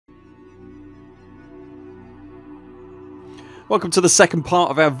Welcome to the second part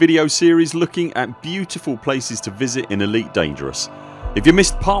of our video series looking at beautiful places to visit in Elite Dangerous. If you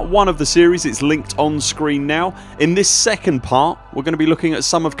missed part 1 of the series, it's linked on screen now. In this second part we're going to be looking at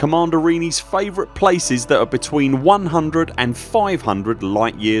some of Commander Rini's favourite places that are between 100 and 500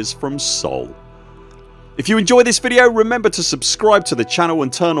 light years from Sol. If you enjoy this video, remember to subscribe to the channel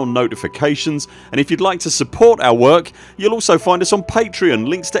and turn on notifications, and if you'd like to support our work, you'll also find us on Patreon.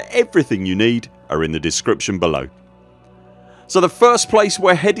 Links to everything you need are in the description below. So the first place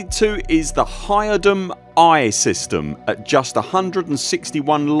we're headed to is the Hyadum I system at just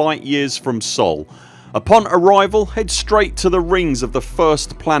 161 light years from Sol. Upon arrival, head straight to the rings of the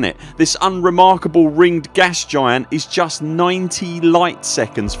first planet. This unremarkable ringed gas giant is just 90 light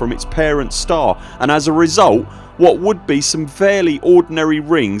seconds from its parent star, and as a result what would be some fairly ordinary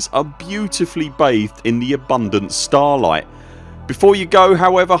rings are beautifully bathed in the abundant starlight. Before you go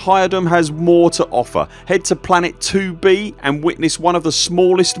however, Hyadum has more to offer. Head to planet 2b and witness one of the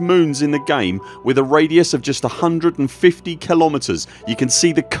smallest moons in the game with a radius of just 150 kilometers. You can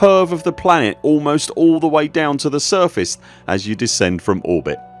see the curve of the planet almost all the way down to the surface as you descend from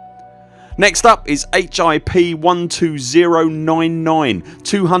orbit. Next up is HIP 12099,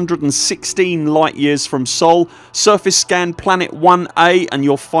 216 light years from Sol. Surface scan planet 1a and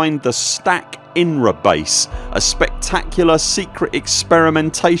you'll find the Stack INRA base, a spectacular secret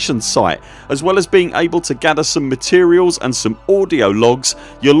experimentation site. As well as being able to gather some materials and some audio logs,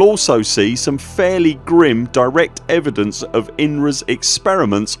 you'll also see some fairly grim direct evidence of INRA's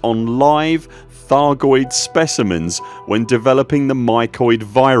experiments on live Thargoid specimens when developing the mycoid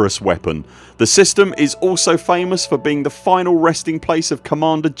virus weapon. The system is also famous for being the final resting place of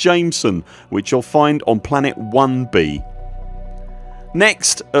Commander Jameson, which you'll find on planet 1b.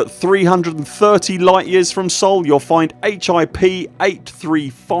 Next, at 330 light years from Sol, you'll find HIP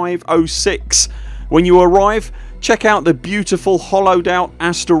 83506. When you arrive, check out the beautiful hollowed out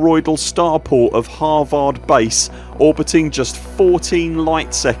asteroidal starport of Harvard Base, orbiting just 14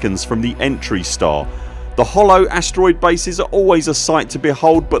 light seconds from the entry star. The hollow asteroid bases are always a sight to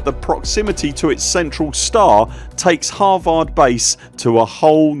behold, but the proximity to its central star takes Harvard Base to a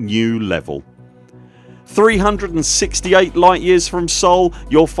whole new level. 368 light years from Sol,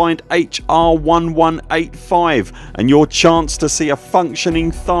 you'll find HR 1185 and your chance to see a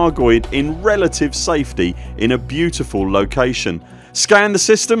functioning Thargoid in relative safety in a beautiful location. Scan the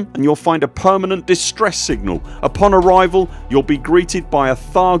system and you'll find a permanent distress signal. Upon arrival you'll be greeted by a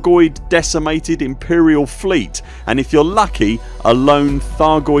Thargoid decimated Imperial fleet, and if you're lucky, a lone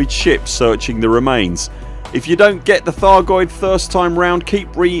Thargoid ship searching the remains. If you don't get the Thargoid first time round,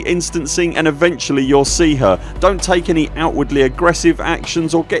 keep re-instancing and eventually you'll see her. Don't take any outwardly aggressive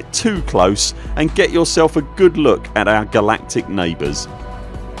actions or get too close, and get yourself a good look at our galactic neighbours.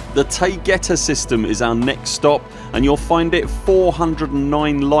 The Taygeta system is our next stop and you'll find it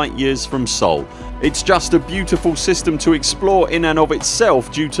 409 light years from Sol. It's just a beautiful system to explore in and of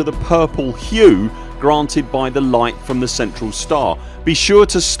itself due to the purple hue granted by the light from the central star. Be sure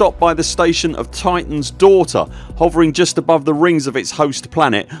to stop by the station of Titan's Daughter, hovering just above the rings of its host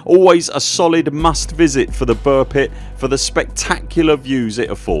planet. Always a solid must visit for the Buur Pit for the spectacular views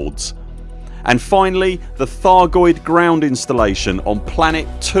it affords. And finally, the Thargoid ground installation on planet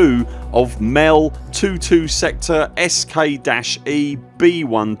 2 of Mel 22 sector SK-E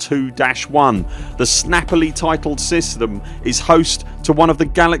B12-1. The snappily titled system is host to one of the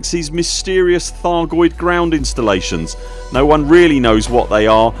galaxy's mysterious Thargoid ground installations. No one really knows what they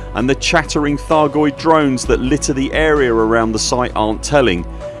are, and the chattering Thargoid drones that litter the area around the site aren't telling.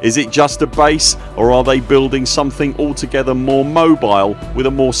 Is it just a base, or are they building something altogether more mobile with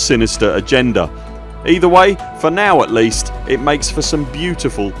a more sinister agenda? Either way, for now at least, it makes for some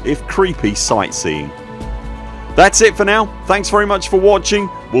beautiful if creepy sightseeing. That's it for now. Thanks very much for watching.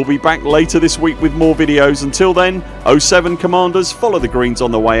 We'll be back later this week with more videos. Until then, 07 Commanders, follow the greens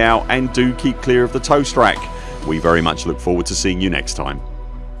on the way out and do keep clear of the toast rack. We very much look forward to seeing you next time.